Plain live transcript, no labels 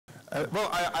Well,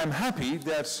 I'm happy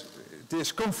that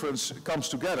this conference comes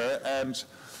together, and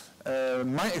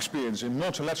my experience in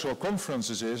multilateral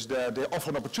conferences is that they offer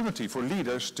an opportunity for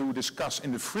leaders to discuss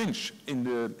in the fringe, in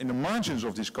the margins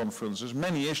of these conferences,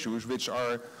 many issues which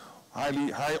are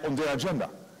high on their agenda.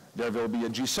 There will be a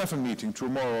G7 meeting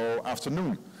tomorrow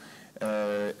afternoon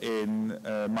in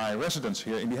my residence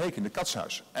here in The Hague, in the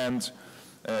Katshuis. And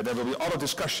there will be other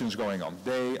discussions going on.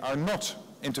 They are not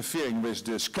interfering with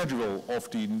the schedule of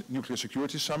the Nuclear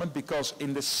Security Summit, because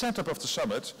in the setup of the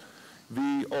summit,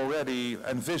 we already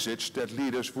envisaged that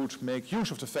leaders would make use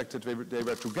of the fact that they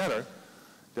were together,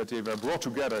 that they were brought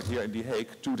together here in The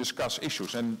Hague to discuss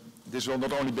issues. And this will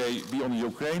not only be on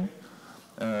Ukraine.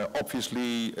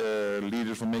 Obviously,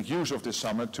 leaders will make use of this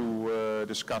summit to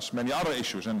discuss many other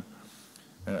issues. And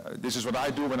this is what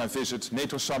I do when I visit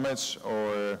NATO summits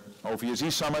or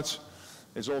OVSE summits.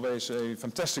 It's always a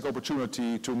fantastic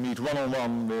opportunity to meet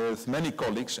one-on-one with many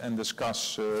colleagues and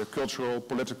discuss cultural,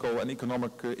 political and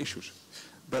economic issues.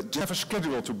 But you have a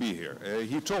schedule to be here.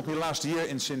 He told me last year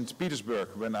in St. Petersburg,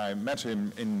 when I met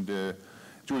him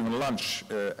during a lunch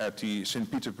at the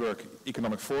St. Petersburg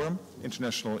Economic Forum,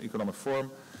 International Economic Forum,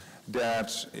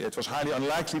 that it was highly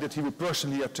unlikely that he would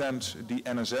personally attend the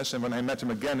NSS. And when I met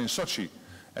him again in Sochi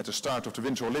at the start of the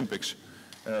Winter Olympics,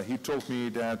 he told me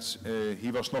that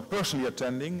he was not personally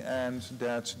attending, and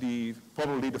that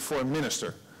probably the foreign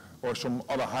minister or some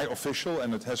other high official,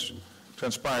 and it has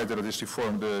transpired that it is the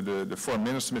foreign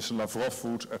minister, Mr. Lavrov,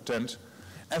 would attend,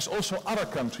 as also other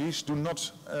countries do not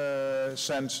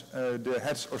send the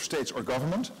heads of states or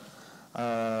government,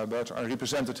 but are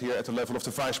represented here at the level of the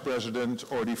vice president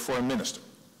or the foreign minister.